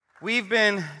We've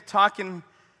been talking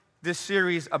this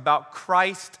series about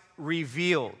Christ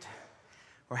revealed.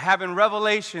 We're having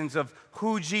revelations of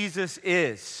who Jesus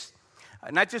is.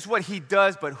 Not just what he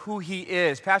does, but who he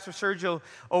is. Pastor Sergio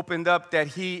opened up that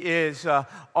he is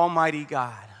Almighty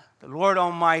God, the Lord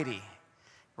Almighty,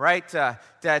 right?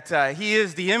 That he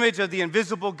is the image of the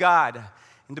invisible God.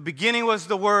 In the beginning was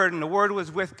the Word, and the Word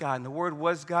was with God, and the Word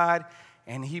was God,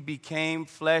 and he became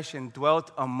flesh and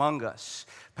dwelt among us.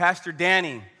 Pastor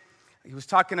Danny, he was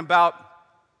talking about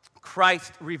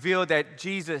Christ revealed, that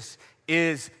Jesus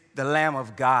is the Lamb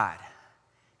of God.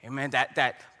 Amen.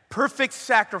 That perfect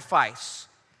sacrifice.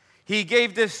 He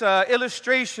gave this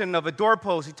illustration of a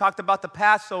doorpost. He talked about the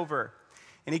Passover.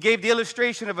 And he gave the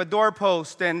illustration of a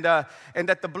doorpost, and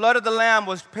that the blood of the Lamb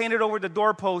was painted over the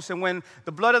doorpost. And when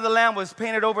the blood of the Lamb was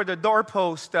painted over the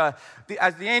doorpost,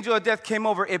 as the angel of death came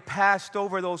over, it passed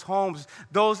over those homes.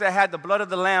 Those that had the blood of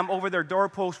the Lamb over their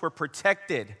doorposts were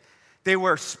protected. They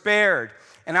were spared.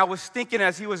 And I was thinking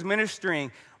as he was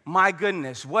ministering, my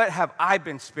goodness, what have I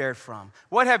been spared from?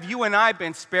 What have you and I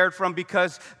been spared from?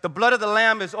 Because the blood of the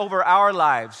Lamb is over our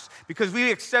lives. Because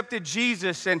we accepted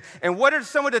Jesus. And what are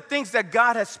some of the things that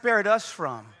God has spared us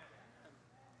from?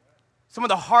 Some of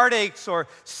the heartaches or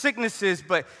sicknesses.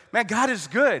 But man, God is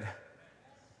good.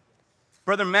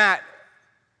 Brother Matt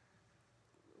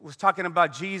was talking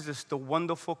about Jesus, the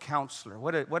wonderful counselor.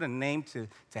 What a name to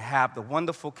have, the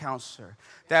wonderful counselor.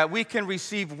 That we can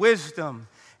receive wisdom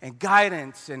and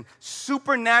guidance and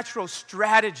supernatural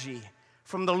strategy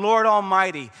from the Lord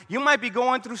Almighty. You might be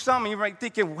going through something, you might be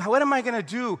thinking, what am I going to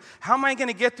do? How am I going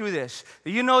to get through this?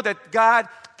 You know that God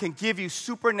can give you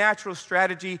supernatural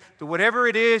strategy to whatever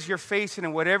it is you're facing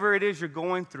and whatever it is you're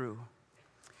going through.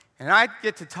 And I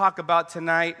get to talk about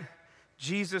tonight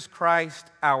Jesus Christ,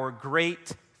 our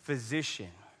great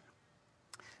physician.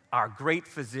 Our great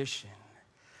physician.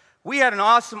 We had an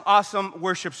awesome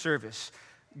worship service.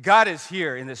 God is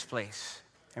here in this place.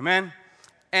 Amen?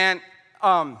 And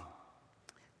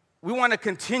we want to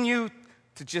continue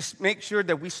to just make sure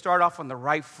that we start off on the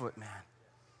right foot, man.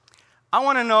 I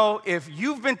want to know if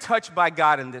you've been touched by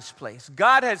God in this place.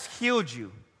 God has healed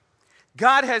you.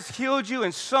 God has healed you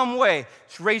in some way.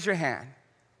 Just raise your hand.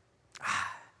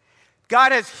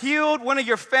 God has healed one of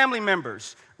your family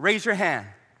members. Raise your hand.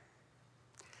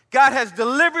 God has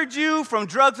delivered you from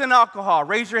drugs and alcohol.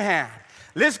 Raise your hand.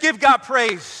 Let's give God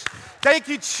praise. Thank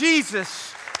you,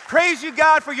 Jesus. Praise you,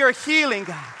 God, for your healing,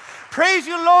 God. Praise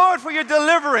you, Lord, for your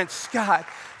deliverance, God.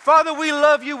 Father, we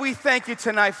love you. We thank you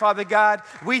tonight, Father God.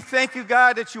 We thank you,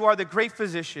 God, that you are the great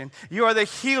physician. You are the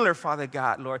healer, Father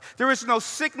God, Lord. There is no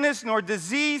sickness nor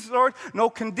disease, Lord, no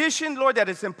condition, Lord, that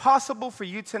is impossible for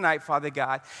you tonight, Father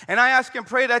God. And I ask and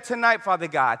pray that tonight, Father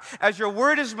God, as your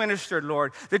word is ministered,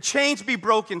 Lord, the chains be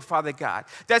broken, Father God,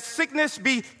 that sickness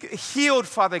be healed,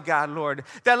 Father God, Lord,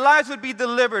 that lives would be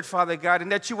delivered, Father God,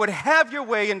 and that you would have your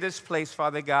way in this place,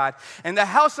 Father God. And the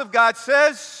house of God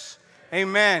says,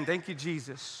 amen. Thank you,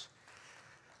 Jesus.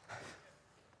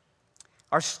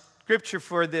 Our scripture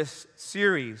for this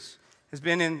series has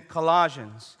been in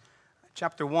Colossians,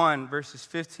 chapter 1, verses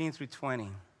 15 through 20.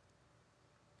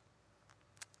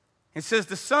 It says,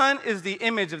 "The Son is the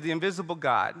image of the invisible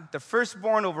God, the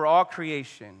firstborn over all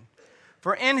creation.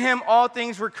 For in him all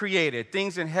things were created,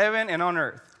 things in heaven and on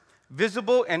earth,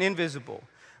 visible and invisible,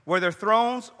 whether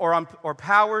thrones or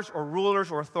powers or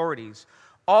rulers or authorities.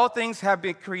 All things have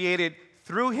been created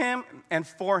through him and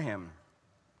for him.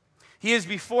 He is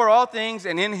before all things,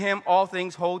 and in him all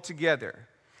things hold together.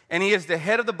 And he is the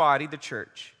head of the body, the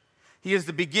church. He is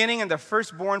the beginning and the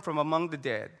firstborn from among the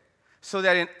dead, so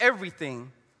that in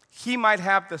everything he might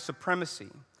have the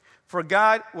supremacy. For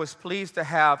God was pleased to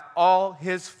have all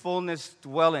his fullness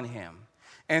dwell in him,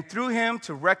 and through him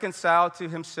to reconcile to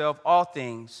himself all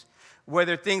things,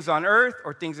 whether things on earth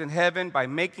or things in heaven, by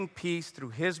making peace through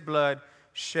his blood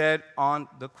shed on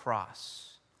the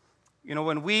cross." You know,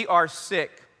 when we are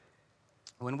sick,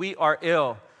 when we are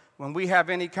ill, when we have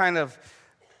any kind of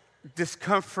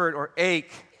discomfort or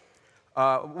ache,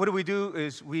 what do?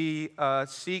 Is we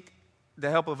seek the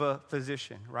help of a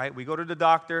physician, right? We go to the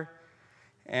doctor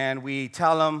and we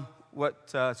tell them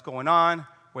what's going on,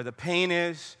 where the pain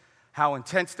is, how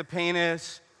intense the pain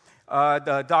is.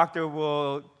 The doctor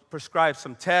will prescribe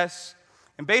some tests.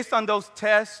 And based on those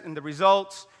tests and the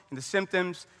results and the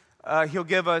symptoms, he'll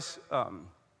give us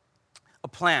a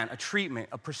plan, a treatment,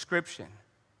 a prescription.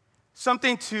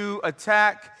 Something to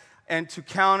attack and to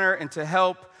counter and to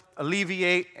help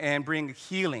alleviate and bring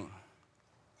healing.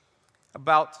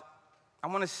 About, I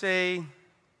want to say,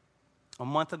 a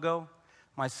month ago,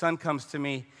 my son comes to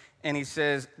me and he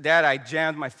says, "Dad, I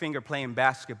jammed my finger playing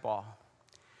basketball."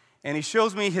 And he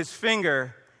shows me his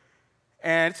finger,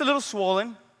 and it's a little swollen.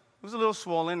 It was a little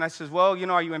swollen. I says, well,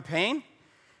 are you in pain?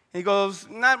 He goes,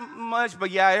 not much,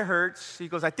 but yeah, it hurts. He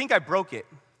goes, I think I broke it.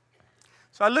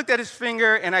 So I looked at his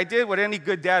finger, and I did what any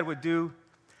good dad would do.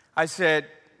 I said,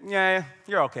 yeah,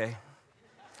 you're okay.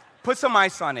 Put some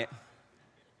ice on it.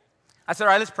 I said, all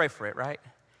right, let's pray for it, right?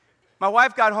 My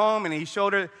wife got home, and he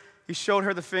showed her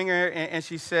the finger, and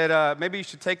she said, maybe you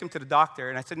should take him to the doctor.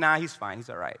 And I said, nah, he's fine. He's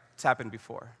all right. It's happened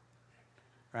before,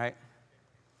 right?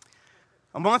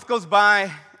 A month goes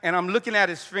by, and I'm looking at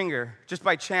his finger just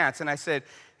by chance, and I said,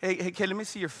 hey, kid, let me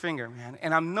see your finger, man.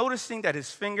 And I'm noticing that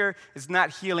his finger is not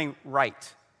healing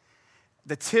right.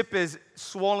 The tip is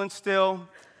swollen still.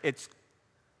 It's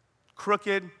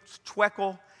crooked, it's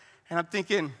tweckle. And I'm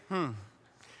thinking,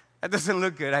 that doesn't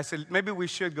look good. I said, maybe we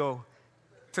should go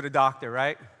to the doctor,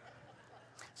 right?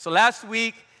 So last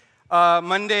week,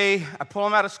 Monday, I pull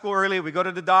him out of school early. We go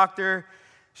to the doctor.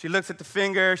 She looks at the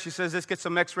finger. She says, let's get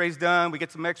some x-rays done. We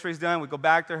get some x-rays done. We go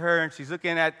back to her, and she's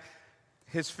looking at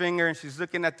his finger, and she's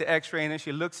looking at the x-ray, and then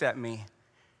she looks at me.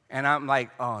 And I'm like,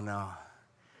 oh, no.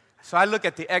 So I look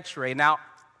at the x-ray. Now,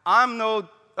 I'm no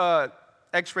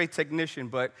x-ray technician,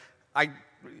 but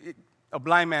a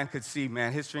blind man could see,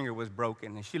 man, his finger was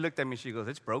broken. And she looked at me, she goes,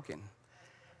 it's broken.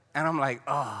 And I'm like,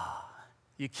 oh,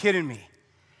 you kidding me?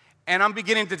 And I'm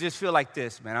beginning to just feel like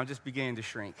this, man. I'm just beginning to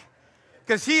shrink.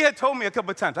 Because he had told me a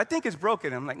couple of times, I think it's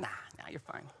broken. I'm like, nah, you're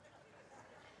fine.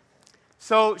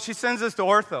 So she sends us to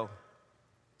ortho.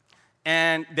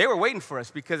 And they were waiting for us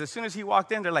because as soon as he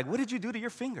walked in, they're like, what did you do to your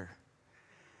finger?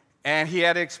 And he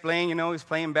had to explain, he was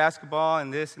playing basketball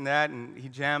and this and that, and he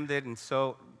jammed it. And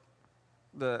so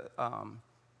the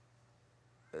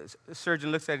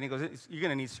surgeon looks at it and he goes, you're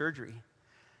going to need surgery.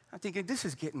 I'm thinking, this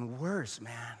is getting worse,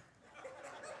 man.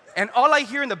 And all I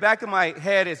hear in the back of my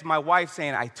head is my wife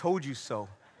saying, I told you so.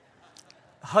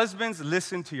 Husbands,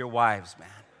 listen to your wives, man.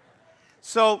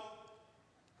 So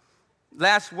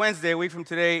last Wednesday, a week from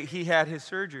today, he had his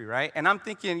surgery, right? And I'm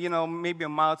thinking, maybe a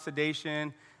mild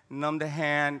sedation, numb the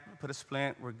hand, put a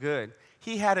splint, we're good.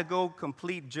 He had to go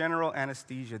complete general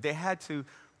anesthesia. They had to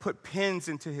put pins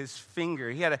into his finger.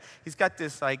 He's got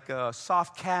this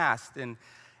soft cast, and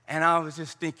I was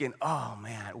just thinking, oh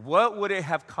man, what would it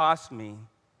have cost me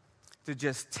to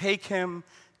just take him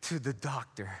to the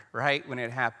doctor, right, when it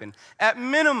happened? At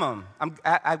minimum,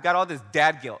 I've got all this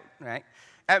dad guilt, right?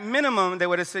 At minimum, they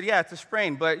would have said, yeah, it's a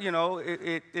sprain, but,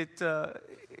 it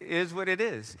is what it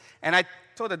is. And I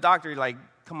told the doctor,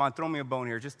 come on, throw me a bone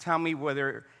here. Just tell me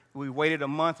whether we waited a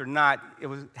month or not. It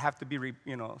would have to be,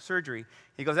 surgery.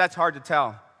 He goes, that's hard to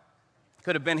tell.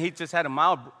 Could have been he just had a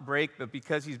mild break, but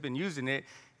because he's been using it,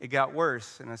 it got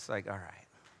worse. And it's like, all right.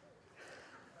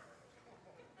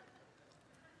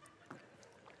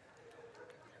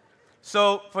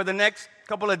 So for the next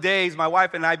couple of days, my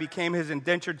wife and I became his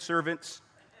indentured servants.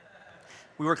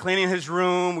 We were cleaning his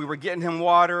room. We were getting him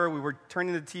water. We were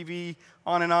turning the TV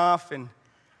on and off. And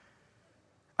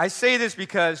I say this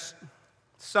because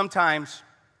sometimes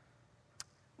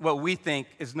what we think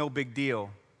is no big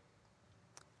deal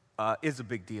is a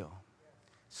big deal.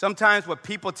 Sometimes what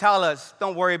people tell us,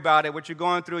 don't worry about it. What you're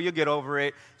going through, you'll get over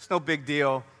it. It's no big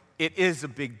deal. It is a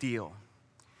big deal.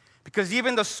 Because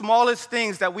even the smallest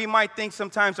things that we might think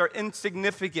sometimes are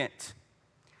insignificant,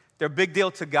 they're a big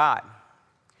deal to God.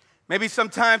 Maybe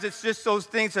sometimes it's just those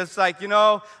things that's like,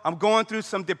 I'm going through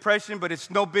some depression, but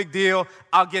it's no big deal.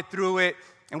 I'll get through it.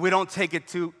 And we don't take it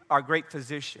to our great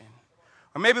physician.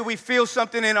 Or maybe we feel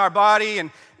something in our body and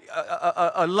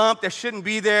a lump that shouldn't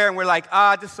be there, and we're like,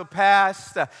 this will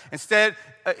pass. Instead,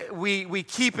 we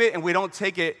keep it and we don't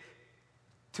take it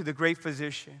to the great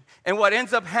physician. And what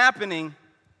ends up happening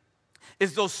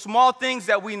is those small things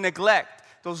that we neglect,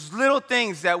 those little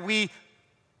things that we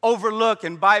overlook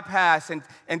and bypass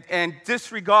and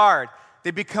disregard,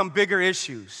 they become bigger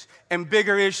issues and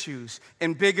bigger issues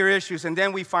and bigger issues. And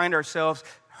then we find ourselves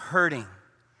hurting.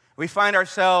 We find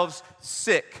ourselves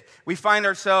sick. We find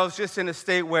ourselves just in a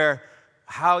state where,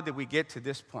 how did we get to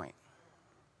this point?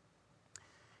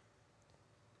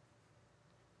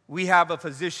 We have a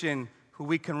physician who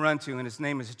we can run to, and his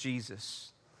name is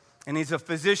Jesus. And he's a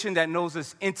physician that knows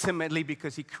us intimately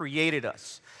because he created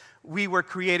us. We were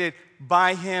created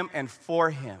by him and for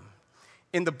him.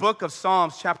 In the book of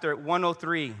Psalms, chapter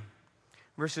 103,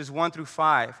 verses 1 through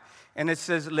 5, and it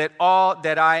says, let all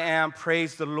that I am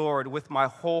praise the Lord with my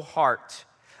whole heart.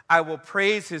 I will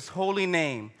praise his holy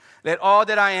name. Let all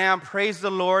that I am praise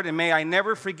the Lord, and may I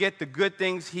never forget the good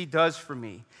things he does for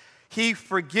me. He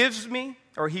forgives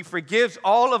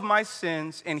all of my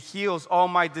sins and heals all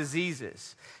my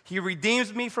diseases. He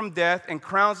redeems me from death and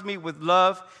crowns me with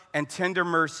love and tender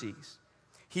mercies.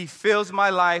 He fills my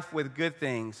life with good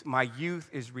things. My youth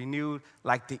is renewed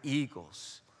like the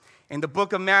eagles. In the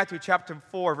book of Matthew, chapter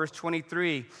 4, verse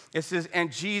 23, it says,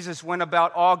 and Jesus went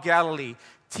about all Galilee,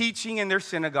 teaching in their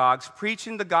synagogues,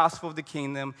 preaching the gospel of the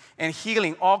kingdom, and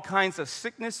healing all kinds of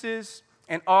sicknesses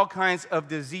and all kinds of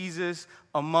diseases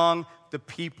among the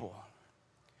people.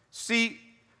 See,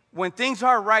 when things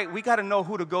are right, we got to know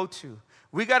who to go to.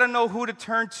 We got to know who to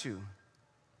turn to.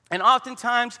 And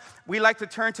oftentimes, we like to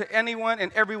turn to anyone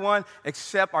and everyone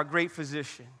except our great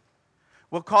physician.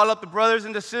 We'll call up the brothers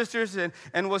and the sisters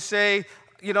and we'll say,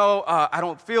 I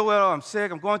don't feel well, I'm sick,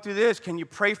 I'm going through this, can you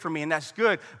pray for me? And that's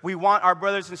good. We want our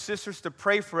brothers and sisters to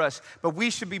pray for us, but we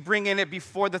should be bringing it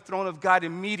before the throne of God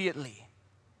immediately.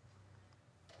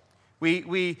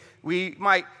 We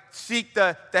might seek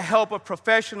the help of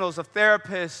professionals, of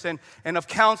therapists, and of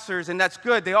counselors, and that's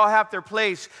good. They all have their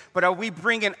place, but are we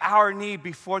bringing our need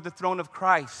before the throne of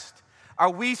Christ? Are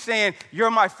we saying,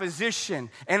 you're my physician,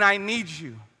 and I need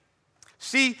you?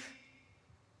 See,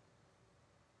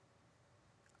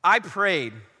 I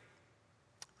prayed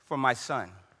for my son,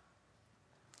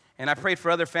 and I prayed for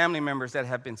other family members that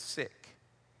have been sick.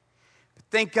 But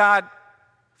thank God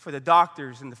for the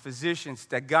doctors and the physicians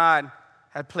that God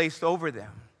had placed over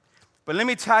them. But let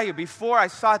me tell you, before I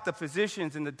sought the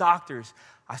physicians and the doctors,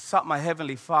 I sought my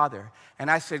Heavenly Father, and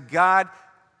I said, God,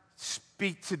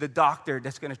 speak to the doctor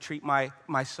that's going to treat my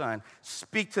son.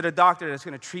 Speak to the doctor that's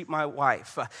going to treat my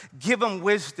wife. Give them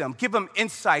wisdom. Give them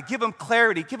insight. Give them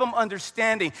clarity. Give them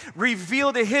understanding.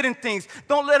 Reveal the hidden things.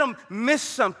 Don't let them miss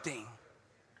something.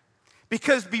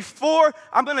 Because before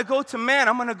I'm going to go to man,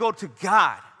 I'm going to go to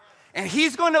God. And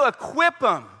He's going to equip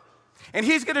them. And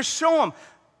He's going to show them.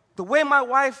 The way my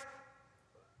wife,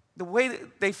 the way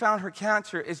that they found her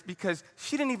cancer is because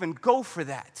she didn't even go for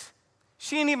that.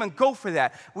 She didn't even go for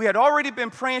that. We had already been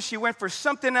praying. She went for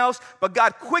something else, but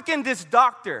God quickened this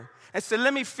doctor and said,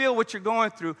 let me feel what you're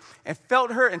going through, and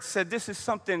felt her and said, this is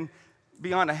something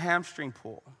beyond a hamstring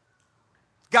pull.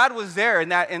 God was there in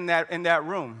that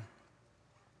room.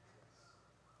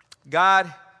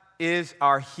 God is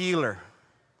our healer.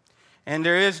 And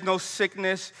there is no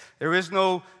sickness, there is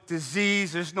no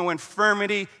disease, there's no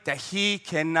infirmity that He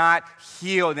cannot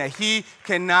heal, that He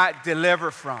cannot deliver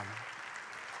from.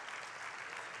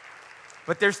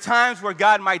 But there's times where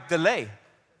God might delay.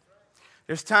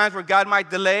 There's times where God might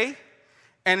delay,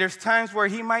 and there's times where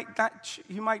He might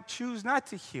choose not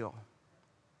to heal.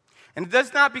 And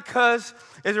that's not because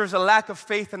there's a lack of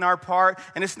faith in our part,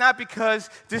 and it's not because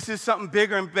this is something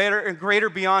bigger and better and greater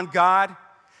beyond God,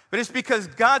 but it's because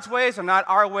God's ways are not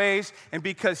our ways, and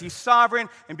because He's sovereign,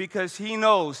 and because He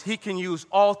knows He can use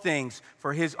all things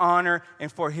for His honor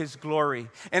and for His glory.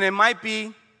 And it might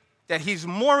be that He's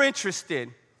more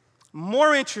interested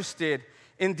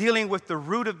in dealing with the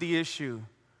root of the issue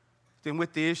than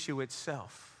with the issue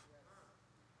itself.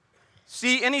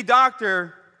 See, any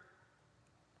doctor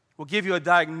will give you a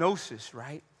diagnosis,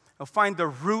 right? They'll find the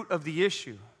root of the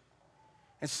issue.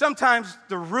 And sometimes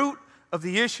the root of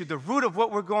the issue, the root of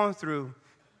what we're going through,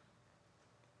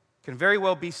 can very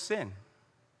well be sin.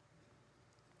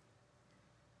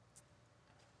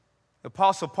 The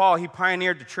Apostle Paul, he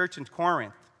pioneered the church in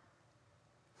Corinth.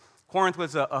 Corinth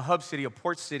was a hub city, a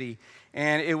port city,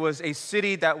 and it was a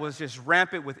city that was just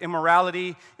rampant with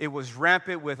immorality. It was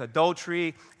rampant with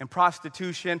adultery and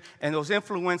prostitution, and those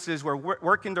influences were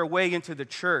working their way into the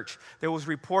church. There was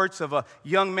reports of a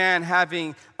young man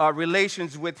having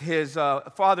relations with his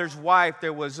father's wife.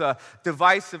 There was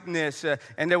divisiveness,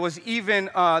 and there was even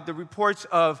the reports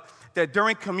of that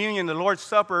during communion, the Lord's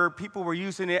Supper, people were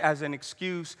using it as an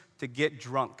excuse to get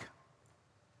drunk.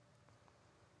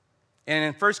 And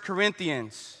in 1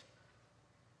 Corinthians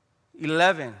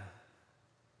 11,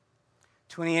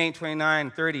 28,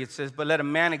 29, 30, it says, but let a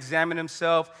man examine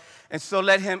himself, and so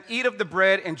let him eat of the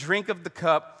bread and drink of the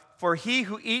cup. For he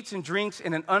who eats and drinks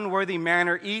in an unworthy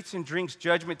manner eats and drinks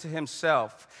judgment to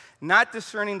himself, not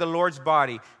discerning the Lord's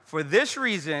body. For this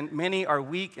reason, many are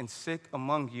weak and sick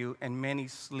among you, and many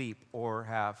sleep or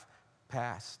have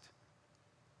passed.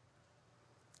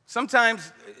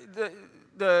 Sometimes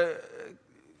the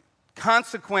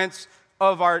consequence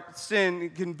of our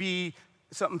sin can be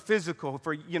something physical.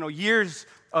 For years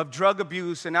of drug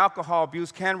abuse and alcohol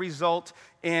abuse can result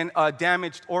in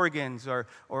damaged organs or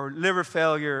liver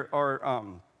failure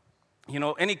or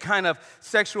any kind of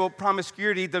sexual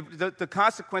promiscuity. The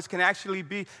consequence can actually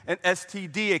be an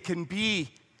STD. It can be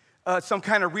some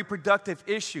kind of reproductive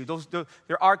issue.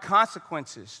 There are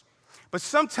consequences. But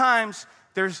sometimes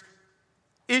there's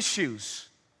issues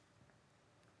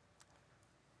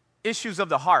of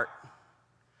the heart,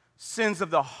 sins of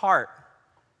the heart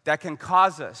that can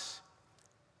cause us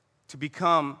to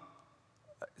become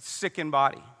sick in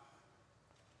body. I'll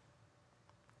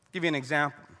give you an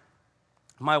example.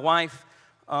 My wife,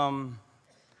 I don't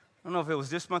know if it was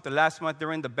this month or last month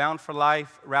during the Bound for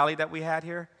Life rally that we had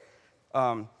here.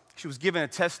 She was giving a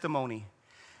testimony,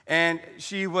 and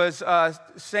she was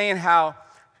saying how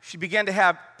she began to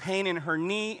have pain in her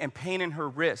knee and pain in her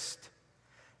wrist.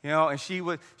 And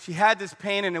she had this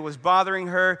pain, and it was bothering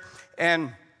her,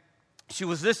 and she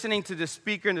was listening to the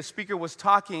speaker, and the speaker was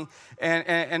talking,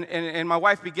 and my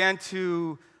wife began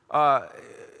to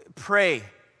pray.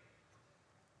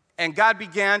 And God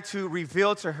began to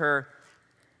reveal to her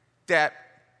that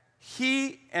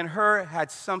he and her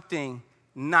had something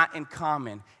not in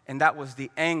common, and that was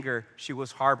the anger she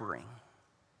was harboring.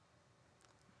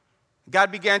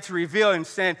 God began to reveal and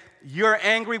said, you're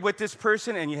angry with this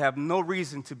person, and you have no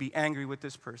reason to be angry with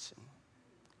this person.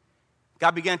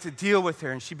 God began to deal with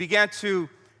her, and she began to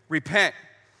repent.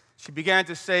 She began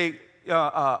to say,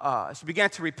 she began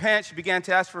to repent. She began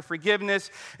to ask for forgiveness,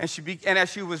 and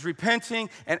as she was repenting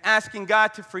and asking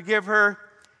God to forgive her,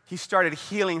 he started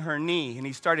healing her knee, and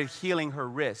he started healing her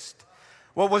wrist.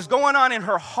 What was going on in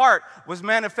her heart was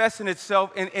manifesting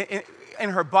itself in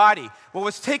her body. What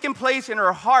was taking place in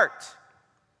her heart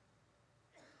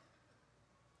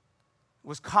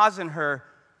was causing her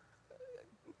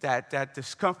that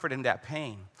discomfort and that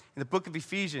pain. In the book of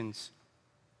Ephesians,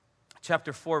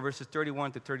 chapter 4, verses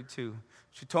 31 to 32,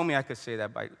 she told me I could say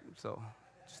that, so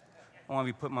I want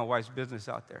to be putting my wife's business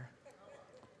out there.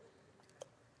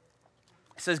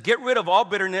 It says, get rid of all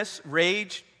bitterness,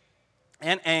 rage,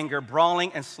 and anger,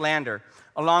 brawling and slander,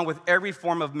 along with every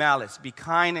form of malice. Be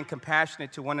kind and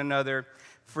compassionate to one another,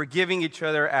 forgiving each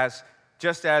other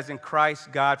just as in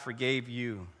Christ God forgave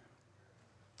you.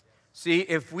 See,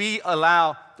 if we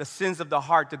allow the sins of the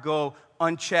heart to go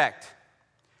unchecked,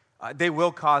 they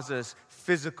will cause us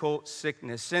physical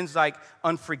sickness. Sins like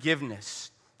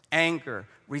unforgiveness, anger,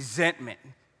 resentment,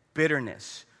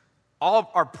 bitterness,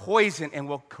 all are poison and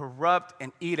will corrupt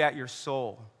and eat at your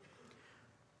soul.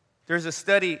 There's a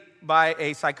study by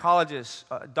a psychologist,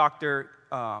 Dr.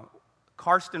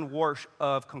 Karsten Warsh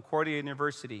of Concordia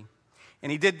University,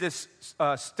 and he did this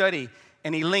study,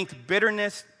 and he linked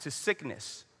bitterness to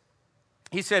sickness.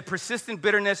 He said, persistent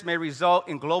bitterness may result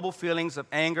in global feelings of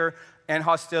anger and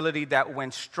hostility that,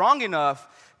 when strong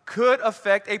enough, could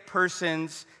affect a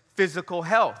person's physical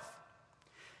health.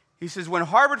 He says, when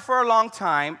harbored for a long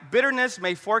time, bitterness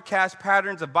may forecast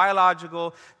patterns of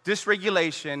biological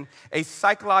dysregulation, a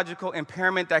psychological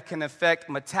impairment that can affect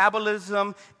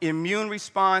metabolism, immune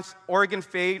response, organ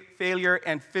failure,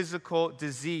 and physical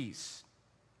disease.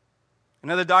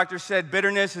 Another doctor said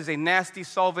bitterness is a nasty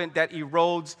solvent that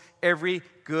erodes every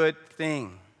good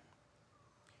thing.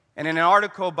 And in an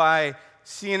article by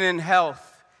CNN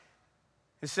Health,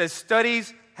 it says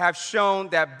studies have shown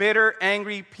that bitter,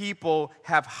 angry people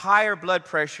have higher blood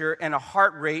pressure and a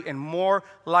heart rate and more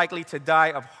likely to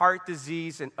die of heart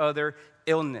disease and other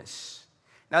illness.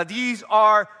 Now, these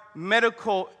are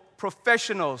medical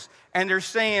professionals, and they're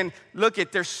saying, look,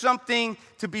 there's something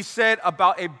to be said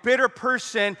about a bitter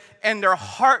person and their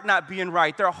heart not being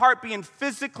right, their heart being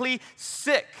physically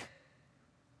sick.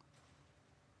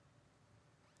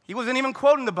 He wasn't even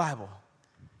quoting the Bible.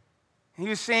 He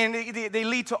was saying they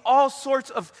lead to all sorts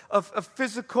of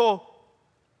physical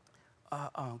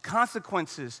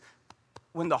consequences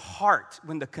when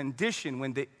the condition,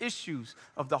 when the issues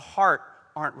of the heart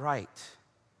aren't right.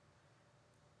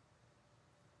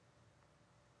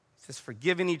 It says,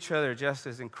 forgiving each other just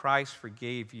as in Christ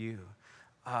forgave you.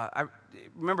 I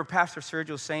remember Pastor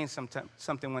Sergio saying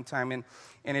something one time,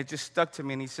 and it just stuck to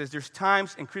me. And he says, there's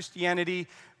times in Christianity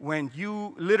when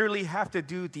you literally have to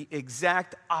do the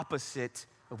exact opposite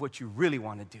of what you really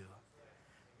want to do.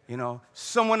 You know,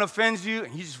 someone offends you,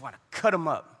 and you just want to cut them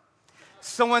up.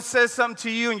 Someone says something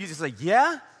to you, and you're just like,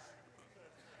 yeah?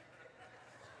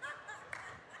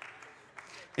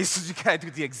 He says, you got to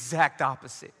do the exact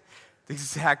opposite. The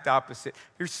exact opposite.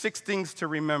 Here's 6 things to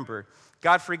remember.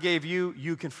 God forgave you,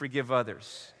 you can forgive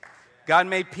others. God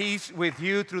made peace with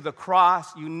you through the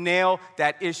cross. You nail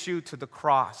that issue to the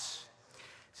cross.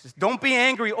 It says, don't be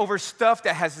angry over stuff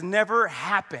that has never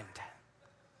happened.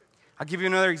 I'll give you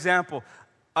another example.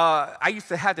 I used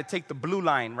to have to take the Blue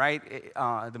Line, right?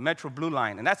 The Metro Blue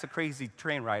Line, and that's a crazy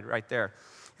train ride right there.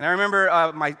 And I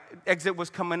remember my exit was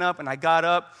coming up, and I got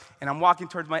up, and I'm walking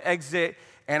towards my exit,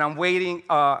 and I'm waiting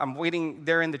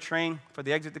there in the train for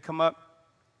the exit to come up.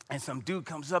 And some dude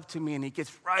comes up to me, and he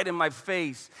gets right in my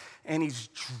face, and he's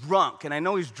drunk. And I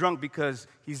know he's drunk because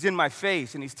he's in my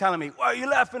face, and he's telling me, why are you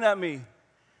laughing at me? And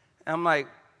I'm like,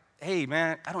 hey,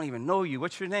 man, I don't even know you.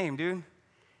 What's your name, dude?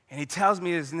 And he tells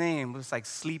me his name. It was like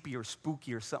Sleepy or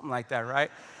Spooky or something like that,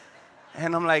 right?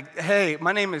 And I'm like, hey,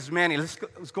 my name is Manny.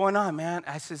 What's going on, man?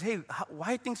 I says, hey, why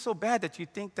do you think so bad that you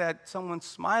think that someone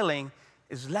smiling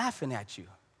is laughing at you?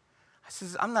 I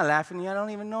says, I'm not laughing at you. I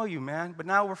don't even know you, man. But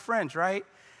now we're friends, right?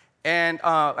 And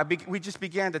we just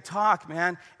began to talk,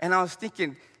 man. And I was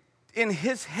thinking, in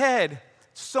his head,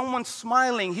 someone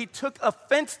smiling, he took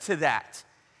offense to that.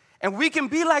 And we can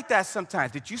be like that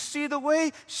sometimes. Did you see the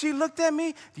way she looked at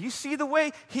me? Did you see the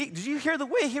way did you hear the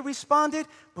way he responded?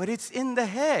 But it's in the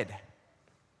head.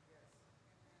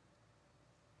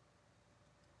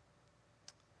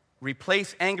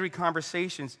 Replace angry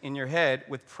conversations in your head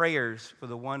with prayers for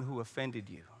the one who offended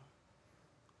you.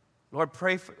 Lord,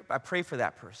 I pray for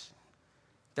that person,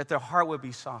 that their heart would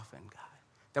be softened, God.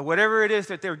 That whatever it is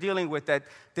that they're dealing with, that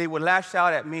they would lash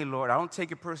out at me, Lord. I don't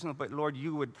take it personal, but Lord,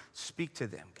 you would speak to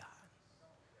them, God.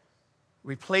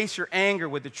 Replace your anger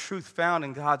with the truth found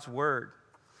in God's word.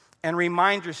 And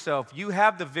remind yourself, you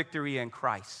have the victory in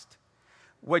Christ.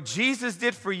 What Jesus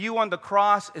did for you on the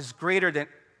cross is greater than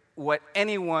what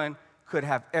anyone could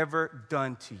have ever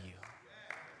done to you.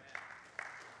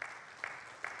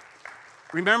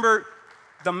 Remember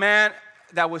the man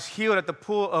that was healed at the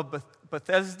pool of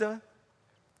Bethesda?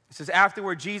 It says,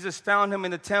 afterward, Jesus found him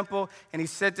in the temple, and he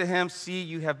said to him, see,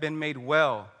 you have been made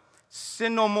well.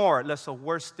 Sin no more, lest a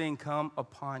worse thing come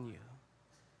upon you.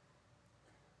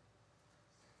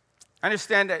 I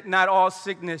understand that not all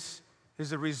sickness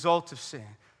is a result of sin.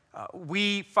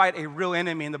 We fight a real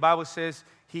enemy, and the Bible says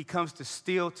he comes to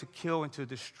steal, to kill, and to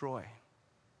destroy.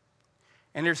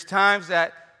 And there's times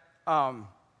that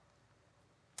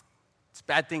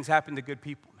bad things happen to good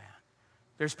people, man.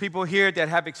 There's people here that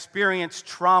have experienced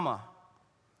trauma,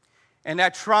 and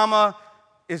that trauma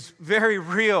is very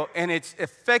real, and it's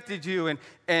affected you, and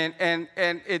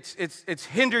it's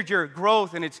hindered your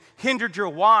growth, and it's hindered your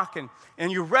walk,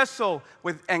 and you wrestle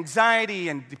with anxiety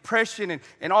and depression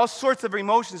and all sorts of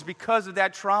emotions because of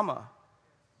that trauma.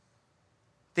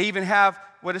 They even have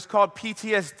what is called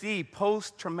PTSD,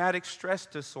 post-traumatic stress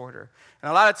disorder.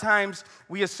 And a lot of times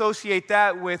we associate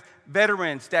that with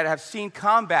veterans that have seen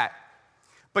combat.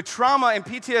 But trauma and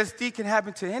PTSD can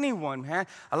happen to anyone, man.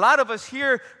 A lot of us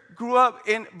here grew up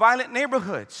in violent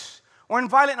neighborhoods or in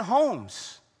violent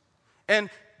homes. And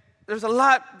there's a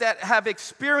lot that have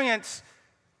experienced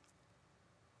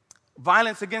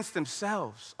violence against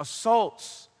themselves,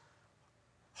 assaults,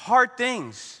 hard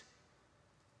things.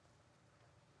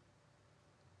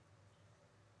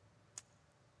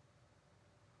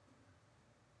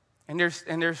 And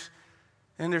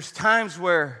there's times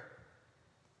where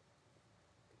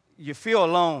you feel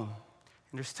alone.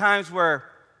 And there's times where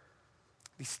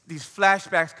these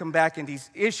flashbacks come back and these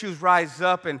issues rise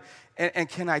up. And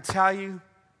can I tell you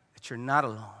that you're not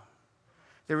alone?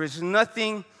 There is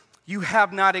nothing you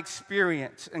have not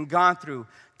experienced and gone through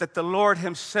that the Lord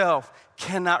himself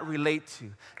cannot relate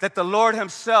to, that the Lord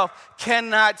himself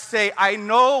cannot say, I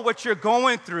know what you're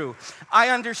going through. I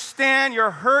understand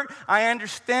your hurt. I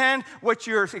understand what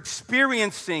you're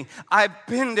experiencing. I've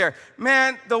been there.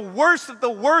 Man, the worst of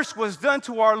the worst was done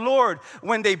to our Lord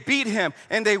when they beat him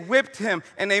and they whipped him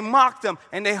and they mocked him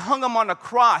and they hung him on a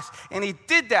cross. And he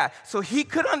did that so he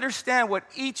could understand what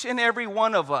each and every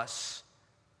one of us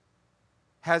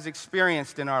has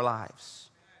experienced in our lives.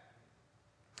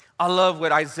 I love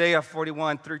what Isaiah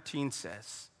 41:13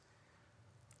 says.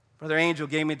 Brother Angel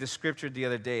gave me the scripture the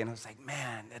other day, and I was like,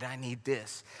 man, that I need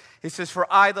this. It says,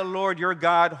 for I, the Lord your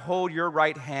God, hold your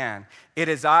right hand. It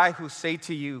is I who say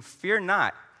to you, fear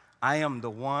not, I am the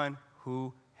one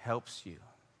who helps you.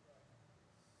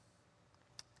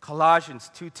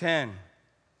 Colossians 2:10.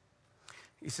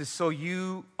 He says, so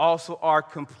you also are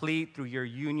complete through your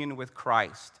union with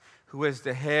Christ, who is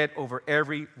the head over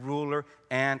every ruler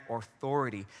and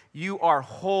authority. You are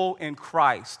whole in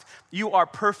Christ. You are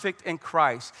perfect in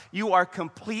Christ. You are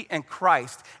complete in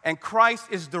Christ. And Christ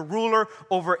is the ruler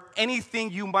over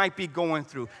anything you might be going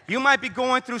through. You might be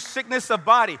going through sickness of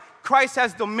body. Christ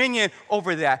has dominion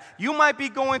over that. You might be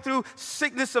going through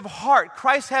sickness of heart.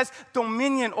 Christ has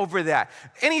dominion over that.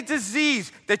 Any disease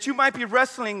that you might be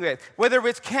wrestling with, whether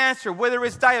it's cancer, whether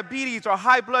it's diabetes or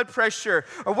high blood pressure,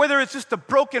 or whether it's just a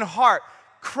broken heart,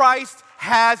 Christ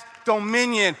has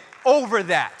dominion over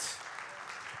that.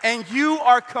 And you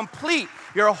are complete.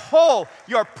 You're whole.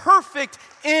 You're perfect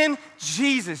in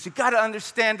Jesus. You got to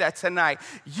understand that tonight.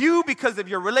 You, because of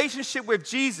your relationship with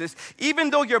Jesus,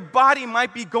 even though your body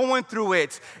might be going through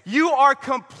it, you are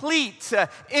complete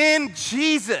in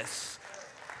Jesus.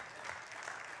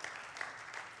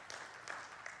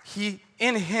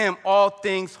 In him, all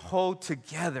things hold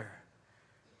together.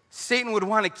 Satan would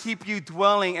want to keep you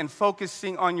dwelling and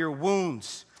focusing on your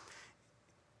wounds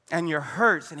and your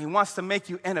hurts, and he wants to make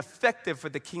you ineffective for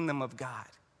the kingdom of God.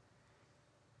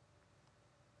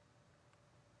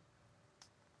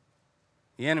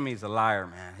 The enemy is a liar,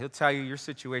 man. He'll tell you your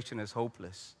situation is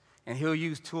hopeless. And he'll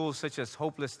use tools such as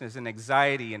hopelessness and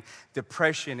anxiety and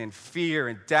depression and fear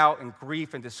and doubt and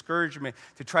grief and discouragement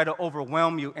to try to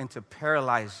overwhelm you and to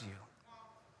paralyze you.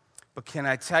 But can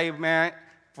I tell you, man,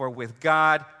 for with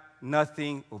God,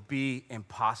 nothing will be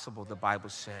impossible, the Bible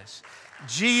says.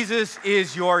 Jesus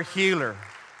is your healer.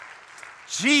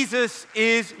 Jesus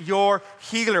is your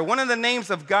healer. One of the names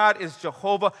of God is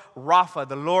Jehovah Rapha,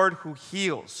 the Lord who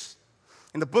heals.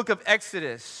 In the book of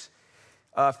Exodus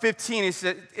 15,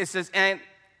 it says, and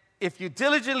if you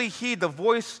diligently heed the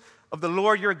voice of the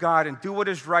Lord your God and do what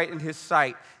is right in his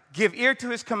sight, give ear to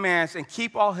his commands and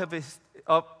keep all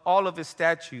of his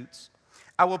statutes,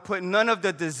 I will put none of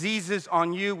the diseases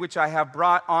on you which I have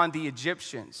brought on the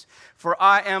Egyptians. For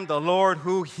I am the Lord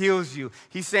who heals you.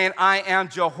 He's saying, I am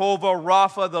Jehovah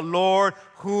Rapha, the Lord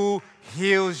who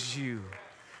heals you.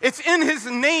 It's in his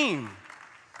name.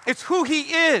 It's who he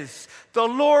is, the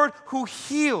Lord who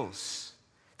heals.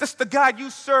 That's the God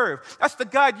you serve. That's the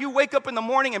God you wake up in the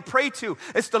morning and pray to.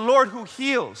 It's the Lord who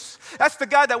heals. That's the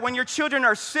God that when your children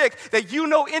are sick, that you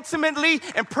know intimately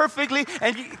and perfectly,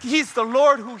 and he's the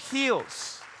Lord who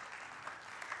heals.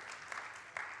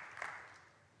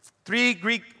 3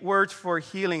 Greek words for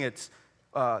healing. It's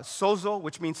sozo,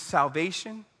 which means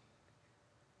salvation.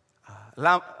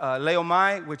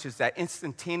 Leomai, which is that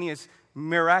instantaneous,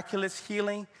 miraculous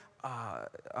healing.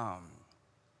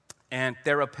 And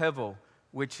therapevo,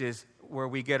 which is where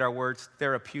we get our words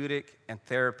therapeutic and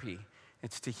therapy.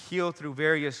 It's to heal through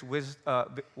various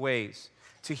ways.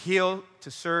 To heal,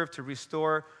 to serve, to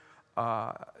restore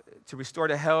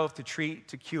to health, to treat,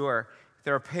 to cure.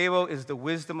 Therapevo is the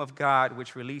wisdom of God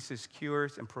which releases,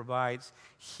 cures, and provides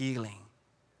healing.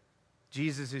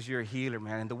 Jesus is your healer,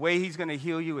 man. And the way he's going to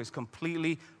heal you is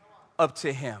completely up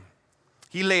to him.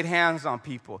 He laid hands on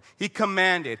people. He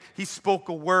commanded. He spoke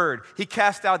a word. He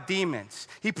cast out demons.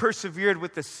 He persevered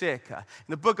with the sick. In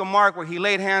the book of Mark, where he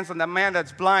laid hands on the man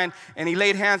that's blind, and he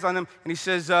laid hands on him, and he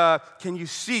says, can you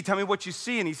see? Tell me what you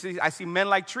see. And he says, I see men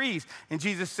like trees. And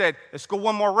Jesus said, let's go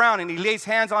one more round. And he lays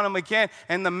hands on him again,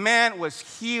 and the man was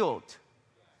healed.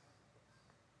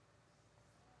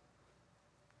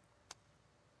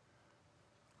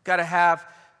 Got to have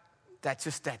that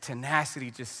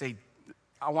tenacity, just say,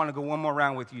 I want to go one more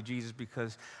round with you, Jesus,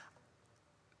 because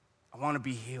I want to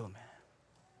be healed, man.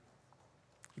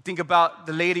 You think about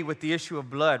the lady with the issue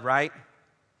of blood, right?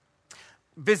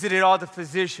 Visited all the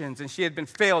physicians, and she had been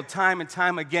failed time and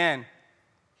time again.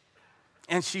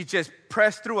 And she just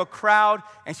pressed through a crowd,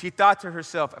 and she thought to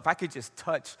herself, if I could just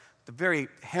touch the very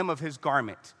hem of his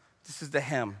garment, this is the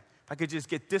hem, if I could just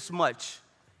get this much,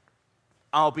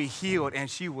 I'll be healed.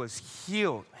 And she was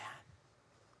healed, man.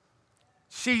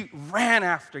 She ran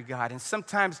after God, and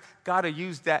sometimes God will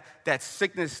use that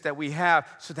sickness that we have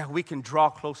so that we can draw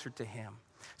closer to him.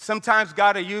 Sometimes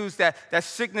God will use that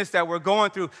sickness that we're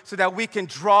going through so that we can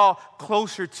draw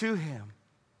closer to him.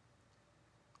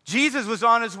 Jesus was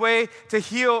on his way to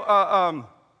heal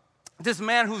this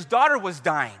man whose daughter was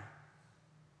dying.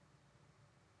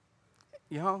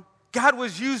 You know, God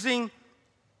was using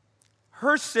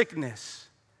her sickness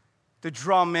to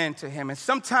draw men to him. And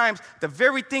sometimes the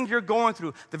very thing you're going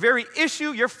through, the very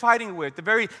issue you're fighting with, the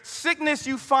very sickness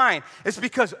you find, is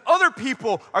because other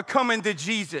people are coming to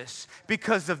Jesus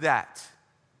because of that.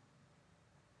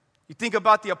 You think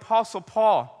about the Apostle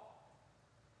Paul.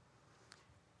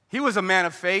 He was a man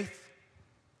of faith,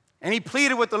 and he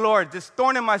pleaded with the Lord, this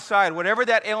thorn in my side, whatever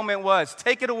that ailment was,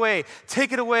 take it away,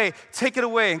 take it away, take it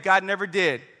away, and God never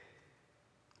did.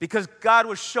 Because God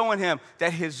was showing him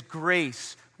that his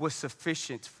grace was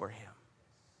sufficient for him.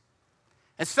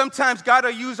 And sometimes God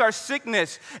will use our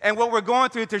sickness and what we're going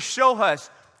through to show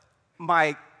us,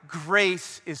 my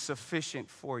grace is sufficient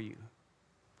for you.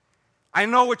 I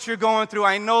know what you're going through.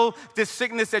 I know this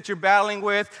sickness that you're battling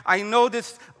with. I know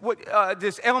this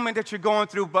ailment that you're going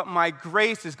through, but my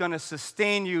grace is going to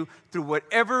sustain you through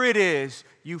whatever it is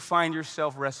you find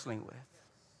yourself wrestling with.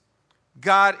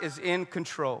 God is in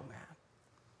control, man.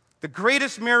 The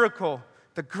greatest miracle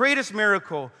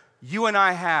you and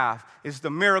I have is the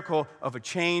miracle of a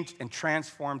changed and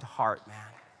transformed heart, man.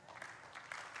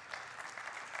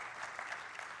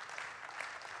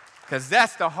 Because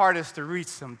that's the hardest to reach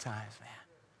sometimes,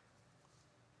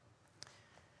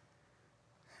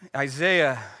 man.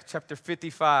 Isaiah chapter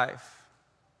 55,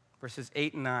 verses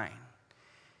 8 and 9. It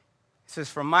says,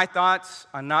 for my thoughts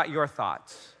are not your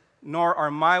thoughts, nor are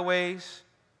my ways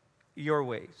your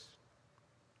ways,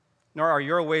 nor are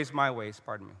your ways my ways,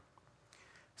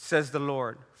 says the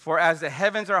Lord. For as the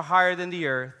heavens are higher than the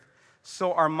earth,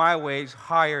 so are my ways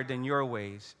higher than your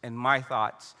ways, and my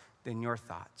thoughts than your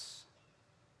thoughts.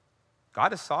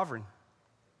 God is sovereign.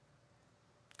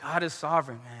 God is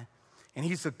sovereign, man. And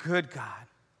he's a good God.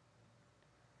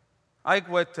 I like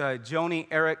what Joni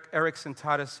Eareckson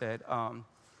Tada said.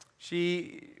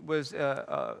 She was,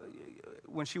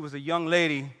 when she was a young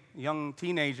lady, young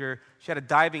teenager, she had a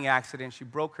diving accident. She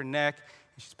broke her neck,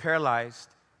 and she's paralyzed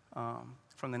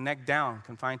from the neck down,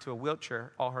 confined to a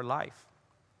wheelchair all her life.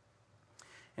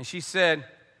 And she said,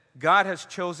 God has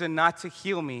chosen not to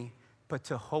heal me, but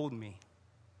to hold me.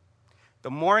 The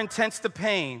more intense the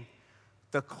pain,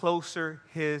 the closer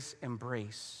his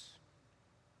embrace.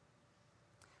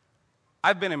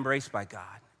 I've been embraced by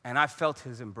God, and I felt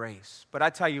his embrace. But I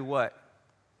tell you what,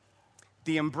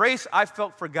 the embrace I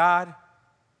felt for God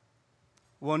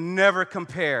will never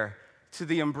compare to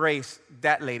the embrace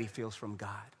that lady feels from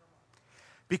God.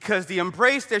 Because the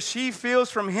embrace that she feels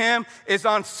from him is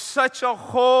on such a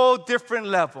whole different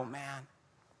level, man.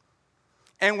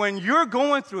 And when you're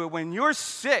going through it, when you're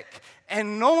sick,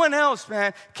 and no one else,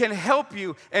 man, can help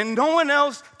you, and no one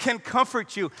else can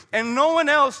comfort you, and no one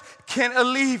else can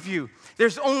alleviate you,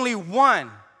 there's only one,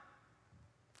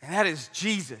 and that is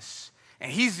Jesus.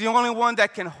 And he's the only one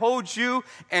that can hold you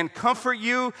and comfort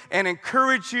you and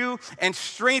encourage you and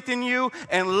strengthen you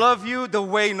and love you the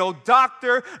way no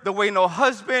doctor, the way no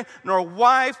husband, nor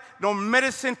wife, no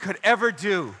medicine could ever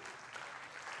do.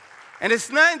 And it's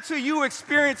not until you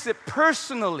experience it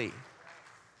personally.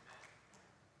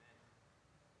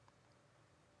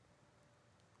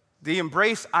 The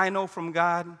embrace I know from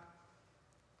God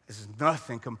is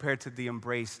nothing compared to the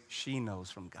embrace she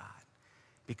knows from God,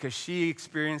 because she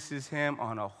experiences him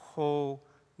on a whole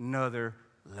nother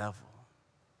level.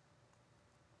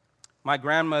 My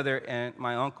grandmother and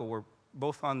my uncle were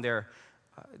both on their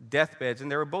deathbeds,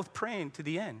 and they were both praying to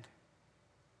the end.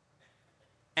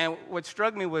 And what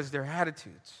struck me was their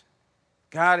attitudes.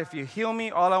 God, if you heal me,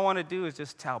 all I want to do is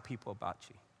just tell people about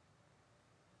you.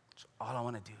 That's all I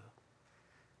want to do.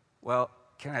 Well,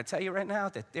 can I tell you right now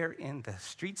that they're in the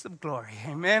streets of glory,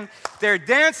 amen? They're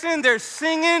dancing, they're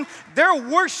singing, they're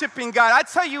worshiping God. I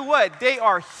tell you what, they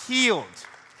are healed.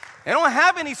 They don't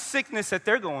have any sickness that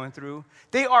they're going through.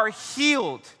 They are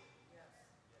healed.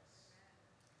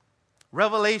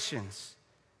 Revelations.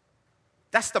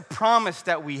 That's the promise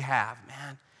that we have,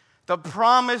 man. The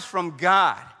promise from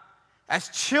God as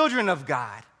children of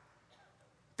God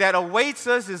that awaits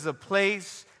us is a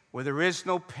place where there is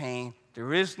no pain,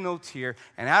 there is no tear,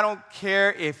 and I don't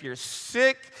care if you're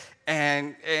sick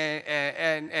and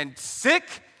sick,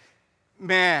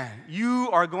 man, you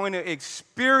are going to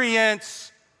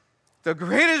experience the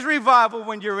greatest revival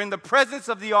when you're in the presence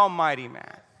of the Almighty,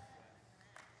 man.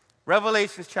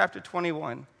 Revelation chapter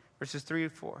 21, verses 3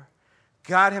 and 4.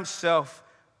 God himself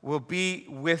will be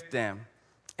with them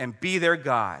and be their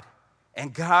God,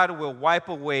 and God will wipe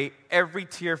away every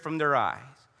tear from their eyes.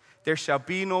 There shall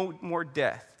be no more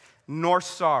death, nor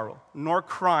sorrow, nor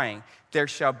crying. There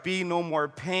shall be no more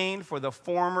pain, for the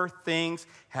former things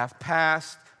have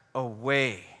passed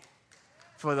away.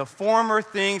 For the former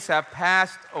things have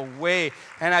passed away.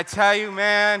 And I tell you,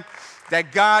 man,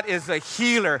 that God is a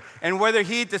healer. And whether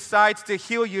he decides to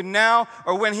heal you now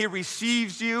or when he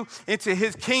receives you into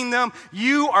his kingdom,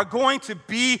 you are going to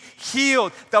be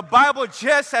healed. The Bible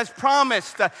just has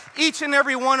promised each and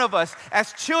every one of us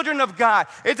as children of God,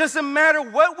 it doesn't matter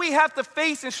what we have to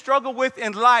face and struggle with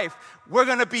in life, we're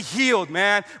going to be healed,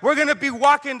 man. We're going to be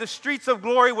walking the streets of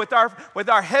glory with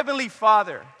our Heavenly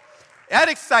Father. That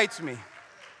excites me.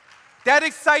 That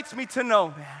excites me to know,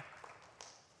 man.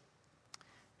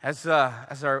 As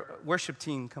our worship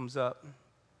team comes up,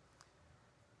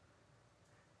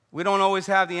 we don't always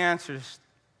have the answers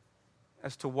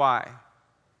as to why.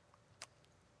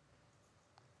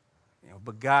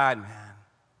 But God, man.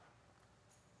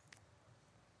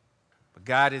 But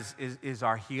God is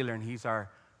our healer, and He's our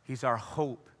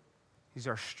hope. He's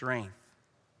our strength.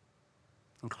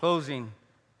 In closing,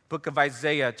 book of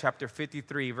Isaiah, chapter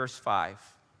 53, verse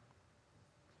 5.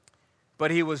 But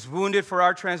he was wounded for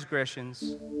our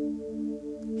transgressions.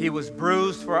 He was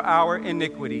bruised for our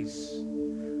iniquities.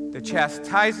 The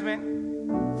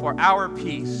chastisement for our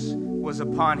peace was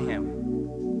upon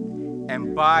him,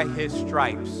 and by his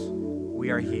stripes we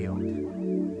are healed.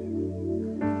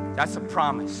 That's a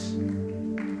promise.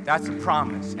 That's a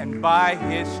promise. And by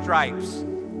his stripes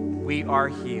we are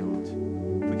healed.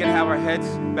 We can have our heads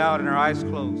bowed and our eyes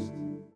closed.